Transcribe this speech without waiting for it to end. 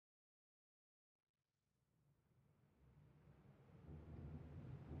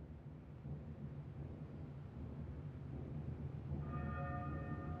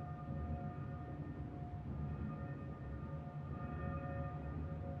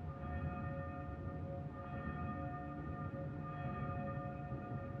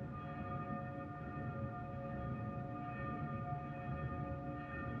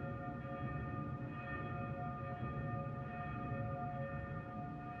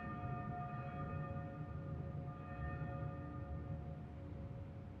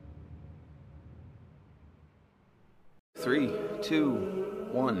3, 2,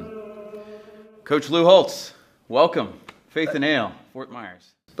 1. Coach Lou Holtz, welcome. Faith and Ale, Fort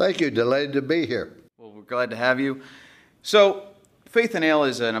Myers. Thank you. Delighted to be here. Well, we're glad to have you. So, Faith and Ale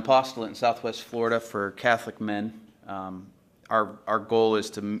is an apostolate in Southwest Florida for Catholic men. Our goal is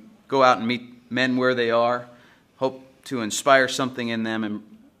to go out and meet men where they are, hope to inspire something in them, and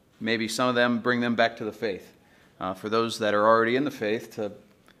maybe some of them bring them back to the faith. For those that are already in the faith, to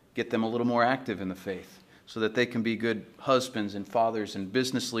get them a little more active in the faith, so that they can be good husbands and fathers and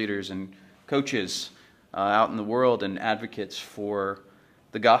business leaders and coaches out in the world and advocates for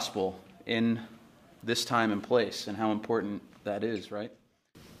the gospel in this time and place, and how important that is, right?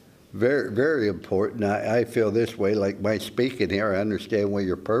 Very, very important. I feel this way, like my speaking here, I understand what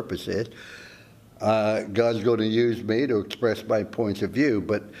your purpose is. God's going to use me to express my points of view,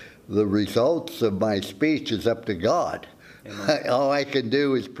 but the results of my speech is up to God. All I can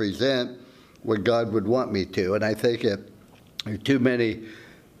do is present what God would want me to. And I think that there are too many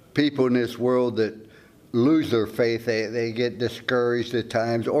people in this world that lose their faith. They get discouraged at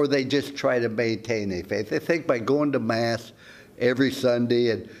times, or they just try to maintain their faith. They think by going to Mass every Sunday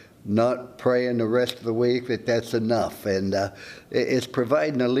and not praying the rest of the week that's enough. And it's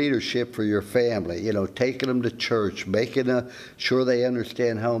providing a leadership for your family, you know, taking them to church, making sure they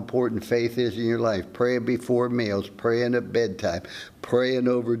understand how important faith is in your life, praying before meals, praying at bedtime, praying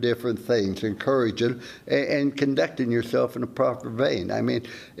over different things, encouraging, and conducting yourself in a proper vein. I mean,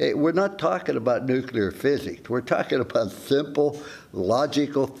 we're not talking about nuclear physics. We're talking about simple,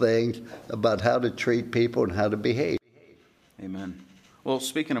 logical things about how to treat people and how to behave. Amen. Well,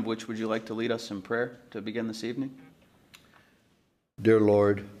 speaking of which, would you like to lead us in prayer to begin this evening? Dear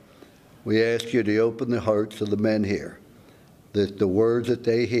Lord, we ask you to open the hearts of the men here, that the words that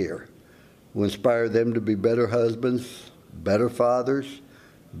they hear will inspire them to be better husbands, better fathers,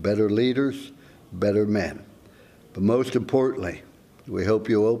 better leaders, better men. But most importantly, we hope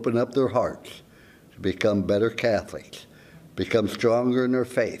you open up their hearts to become better Catholics, become stronger in their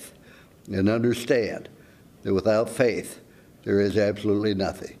faith, and understand that without faith, there is absolutely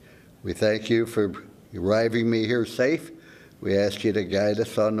nothing. We thank you for arriving me here safe. We ask you to guide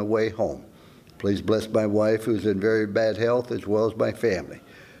us on the way home. Please bless my wife, who's in very bad health, as well as my family.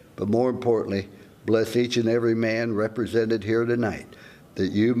 But more importantly, bless each and every man represented here tonight,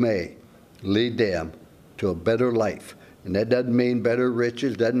 that you may lead them to a better life. And that doesn't mean better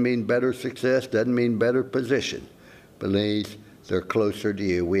riches, doesn't mean better success, doesn't mean better position. But means they're closer to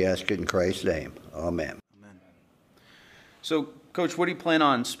you. We ask it in Christ's name. Amen. So, Coach, what do you plan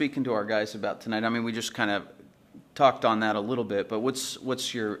on speaking to our guys about tonight? I mean, we just kind of talked on that a little bit, but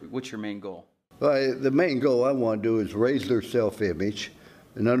what's your main goal? Well, the main goal I want to do is raise their self-image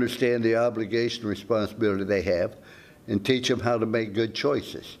and understand the obligation and responsibility they have, and teach them how to make good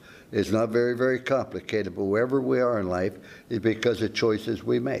choices. It's not very, very complicated, but wherever we are in life is because of choices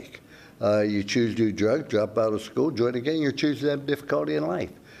we make. You choose to do drugs, drop out of school, join a gang, you're choosing to have difficulty in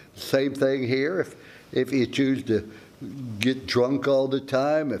life. Same thing here. If you choose to get drunk all the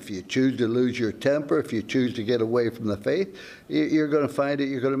time, if you choose to lose your temper, if you choose to get away from the faith, you're going to find that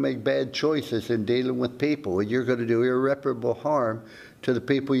you're going to make bad choices in dealing with people, and you're going to do irreparable harm to the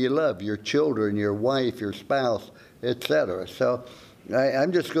people you love, your children, your wife, your spouse, etc. So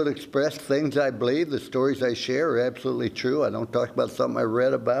I'm just going to express things I believe. The stories I share are absolutely true. I don't talk about something I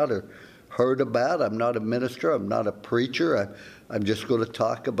read about or heard about. I'm not a minister. I'm not a preacher. I'm just going to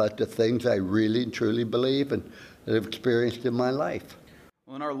talk about the things I really and truly believe and that I've experienced in my life.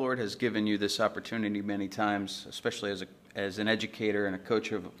 Well, and our Lord has given you this opportunity many times, especially as an educator and a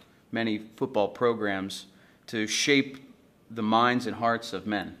coach of many football programs, to shape the minds and hearts of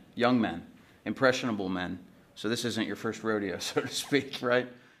men, young men, impressionable men. So this isn't your first rodeo, so to speak, right?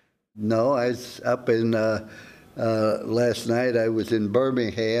 No, I was up in, last night I was in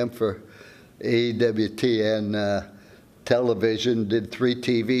Birmingham for EWTN television, did 3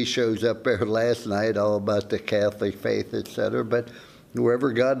 TV shows up there last night, all about the Catholic faith, etc. But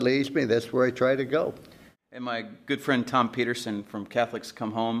wherever God leads me, that's where I try to go. And my good friend Tom Peterson from Catholics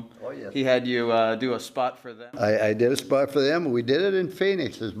Come Home, oh, yes, he had you do a spot for them. I did a spot for them. We did it in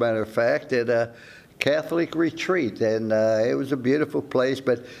Phoenix, as a matter of fact, at a Catholic retreat, and it was a beautiful place.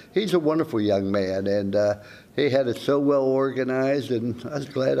 But he's a wonderful young man, and he had it so well organized, and I was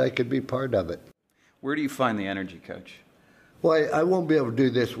glad I could be part of it. Where do you find the energy, Coach? Well, I won't be able to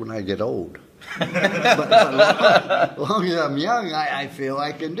do this when I get old. but as long as I'm young, I feel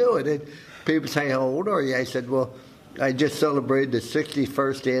I can do it. And people say, how old are you? I said, well, I just celebrated the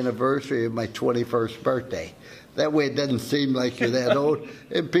 61st anniversary of my 21st birthday. That way it doesn't seem like you're that old.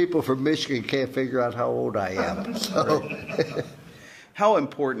 And people from Michigan can't figure out how old I am. So. How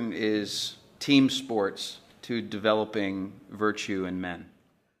important is team sports to developing virtue in men?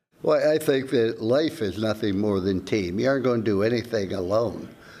 Well, I think that life is nothing more than team. You aren't going to do anything alone.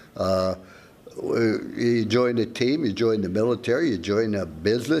 You join a team, you join the military, you join a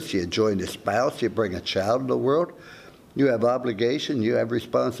business, you join a spouse, you bring a child into the world. You have obligation, you have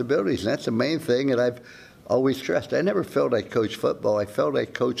responsibilities. And that's the main thing that I've always stressed. I never felt I coached football. I felt I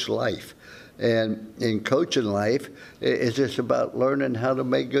coached life. And in coaching life, it's just about learning how to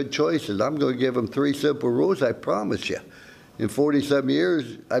make good choices. I'm going to give them 3 simple rules, I promise you. In 40-some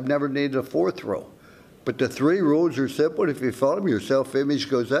years, I've never needed a 4th rule. But the 3 rules are simple. If you follow them, your self-image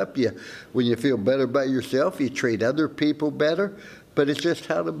goes up. When you feel better about yourself, you treat other people better. But it's just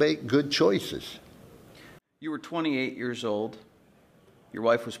how to make good choices. You were 28 years old. Your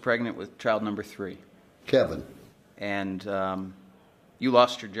wife was pregnant with child number 3. Kevin. And you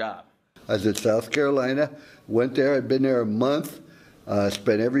lost your job. I was in South Carolina, went there. I'd been there a month,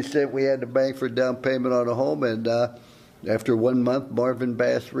 spent every cent we had in the bank for a down payment on a home, and after 1 month, Marvin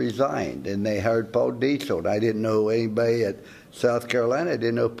Bass resigned, and they hired Paul Diesel. And I didn't know anybody at South Carolina. I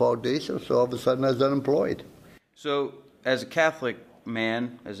didn't know Paul Diesel, so all of a sudden I was unemployed. So as a Catholic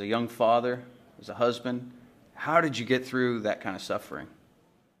man, as a young father, as a husband, how did you get through that kind of suffering?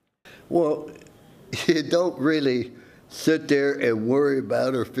 Well, you don't really sit there and worry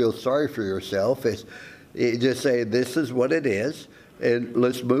about or feel sorry for yourself. You just say, this is what it is, and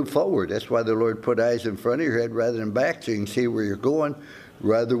let's move forward. That's why the Lord put eyes in front of your head rather than back, so you can see where you're going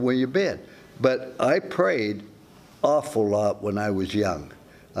rather than where you've been. But I prayed awful lot when I was young.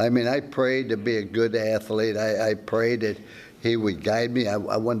 I mean, I prayed to be a good athlete. I prayed that He would guide me. I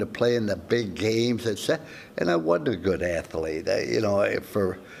wanted to play in the big games, and I wasn't a good athlete. I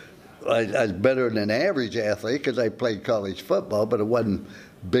was better than an average athlete because I played college football, but it wasn't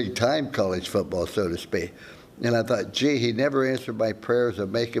big-time college football, so to speak. And I thought, gee, He never answered my prayers of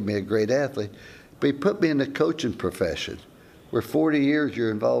making me a great athlete, but He put me in the coaching profession, where 40 years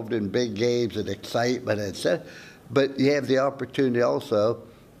you're involved in big games and excitement, etc. But you have the opportunity also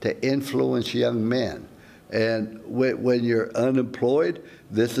to influence young men. And when you're unemployed,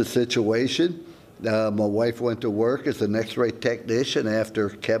 this is a situation. My wife went to work as an X-ray technician after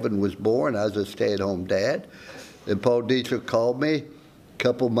Kevin was born. I was a stay-at-home dad. And Paul Dietrich called me a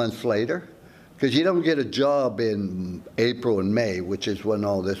couple months later, because you don't get a job in April and May, which is when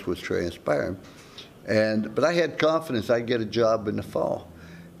all this was transpiring. But I had confidence I'd get a job in the fall.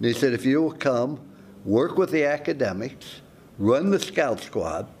 And he said, if you will come, work with the academics, run the scout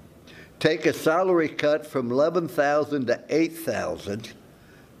squad, take a salary cut from $11,000 to $8,000,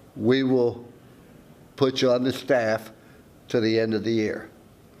 we will put you on the staff to the end of the year.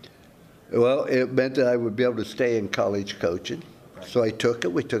 Well, it meant that I would be able to stay in college coaching. So I took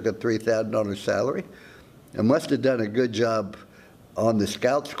it. We took a $3,000 salary. I must have done a good job on the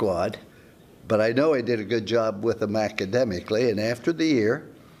scout squad, but I know I did a good job with them academically. And after the year,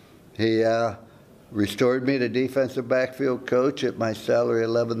 he restored me to defensive backfield coach at my salary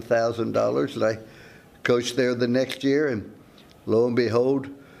 $11,000, and I coached there the next year. And lo and behold,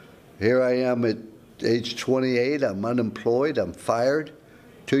 here I am at age 28. I'm unemployed. I'm fired.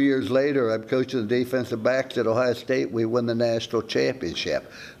 2 years later, I'm coaching the defensive backs at Ohio State. We won the national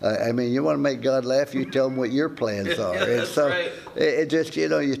championship. I mean, you want to make God laugh, you tell him what your plans are. Yeah, and so right. it just,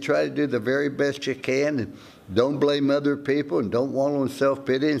 you try to do the very best you can, and don't blame other people, and don't wallow in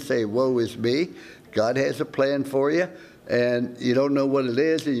self-pity and say, woe is me. God has a plan for you, and you don't know what it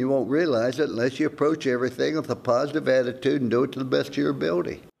is, and you won't realize it unless you approach everything with a positive attitude and do it to the best of your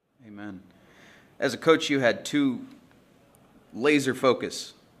ability. Amen. As a coach, you had 2 laser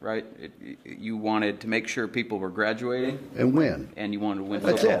focus, right? You wanted to make sure people were graduating. And win. And you wanted to win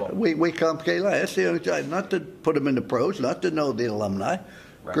That's football. it. We complicate life. That's the only time. Not to put them in the pros, not to know the alumni.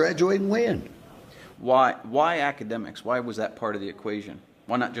 Right. Graduate and win. Why academics? Why was that part of the equation?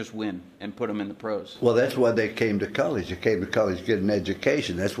 Why not just win and put them in the pros? Well, that's why they came to college. They came to college to get an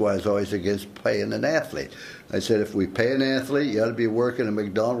education. That's why I was always against paying an athlete. I said, if we pay an athlete, you ought to be working at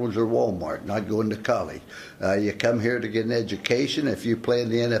McDonald's or Walmart, not going to college. You come here to get an education. If you play in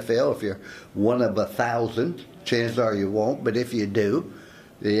the NFL, if you're one of 1,000, chances are you won't. But if you do,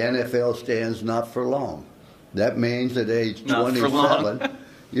 the NFL stands not for long. That means at age 27,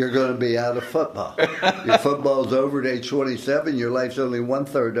 you're going to be out of football. Your football's over at age 27. Your life's only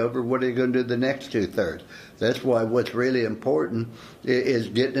 1/3 over. What are you going to do the next 2/3? That's why what's really important is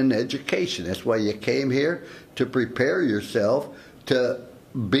getting an education. That's why you came here, to prepare yourself to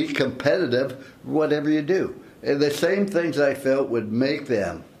be competitive, whatever you do. And the same things I felt would make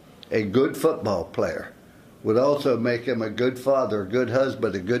them a good football player would also make him a good father, a good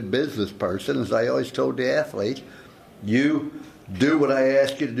husband, a good business person. As I always told the athletes, you do what I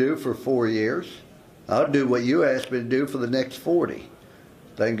ask you to do for 4 years, I'll do what you asked me to do for the next 40.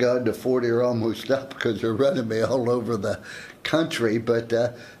 Thank God the 40 are almost up because they're running me all over the country. But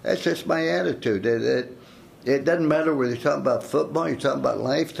that's just my attitude. It doesn't matter whether you're talking about football, you're talking about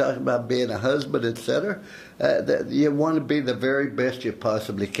life, talking about being a husband, etc. You want to be the very best you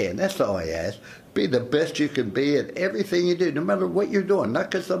possibly can. That's all I ask. Be the best you can be at everything you do, no matter what you're doing.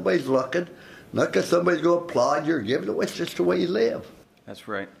 Not because somebody's looking, not because somebody's going to applaud you or give it away. It's just the way you live. That's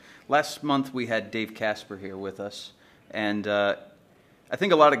right. Last month we had Dave Casper here with us, and I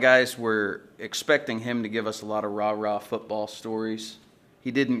think a lot of guys were expecting him to give us a lot of rah-rah football stories.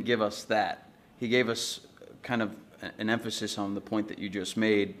 He didn't give us that. He gave us kind of an emphasis on the point that you just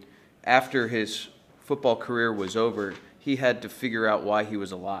made. After his football career was over, he had to figure out why he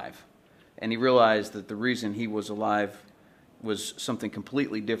was alive. And he realized that the reason he was alive was something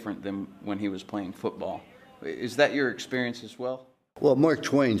completely different than when he was playing football. Is that your experience as well? Well, Mark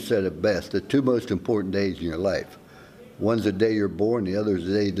Twain said it best, the two most important days in your life. One's the day you're born, the other is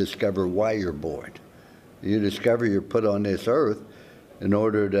the day you discover why you're born. You discover you're put on this earth in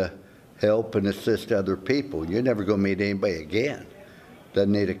order to help and assist other people. You're never going to meet anybody again.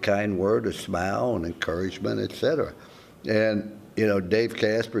 Doesn't need a kind word, a smile, and encouragement, etc. And, you know, Dave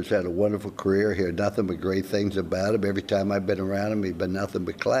Casper's had a wonderful career here, nothing but great things about him. Every time I've been around him, he's been nothing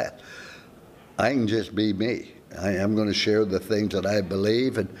but class. I can just be me. I am going to share the things that I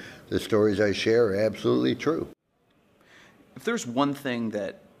believe, and the stories I share are absolutely true. If there's one thing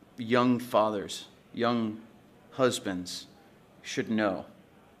that young fathers, young husbands should know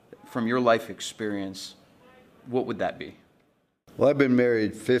from your life experience, what would that be? Well, I've been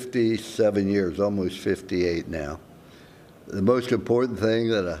married 57 years, almost 58 now. The most important thing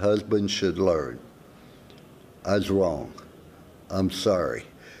that a husband should learn: I was wrong. I'm sorry.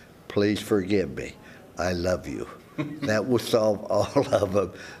 Please forgive me. I love you. That will solve all of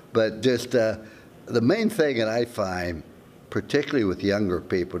them. But just the main thing that I find, particularly with younger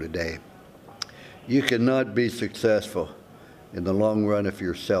people today, you cannot be successful in the long run if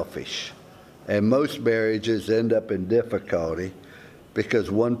you're selfish. And most marriages end up in difficulty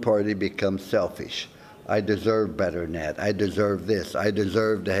because one party becomes selfish. I deserve better than that. I deserve this. I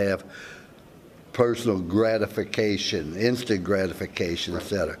deserve to have personal gratification, instant gratification,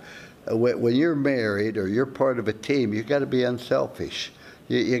 etc. When you're married or you're part of a team, you've got to be unselfish.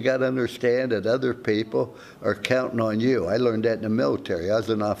 You got to understand that other people are counting on you. I learned that in the military. I was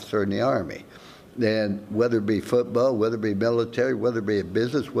an officer in the Army. And whether it be football, whether it be military, whether it be a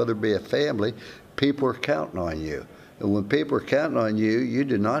business, whether it be a family, people are counting on you. And when people are counting on you, you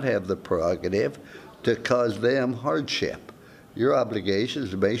do not have the prerogative to cause them hardship. Your obligation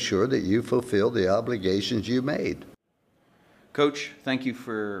is to make sure that you fulfill the obligations you made. Coach, thank you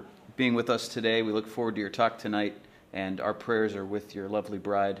for being with us today. We look forward to your talk tonight, and our prayers are with your lovely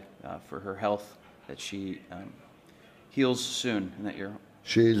bride for her health, that she heals soon, and that you're...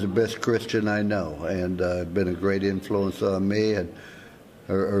 She's the best Christian I know, and been a great influence on me, and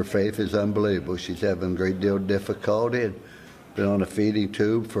her faith is unbelievable. She's having a great deal of difficulty and been on a feeding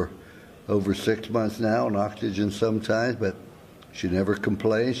tube for over 6 months now, on oxygen sometimes, but she never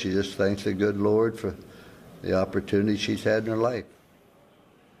complains. She just thanks the good Lord for the opportunity she's had in her life.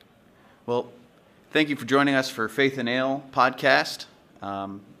 Well, thank you for joining us for Faith and Ale podcast.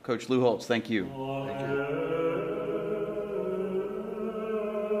 Coach Lou Holtz, thank you. Thank you.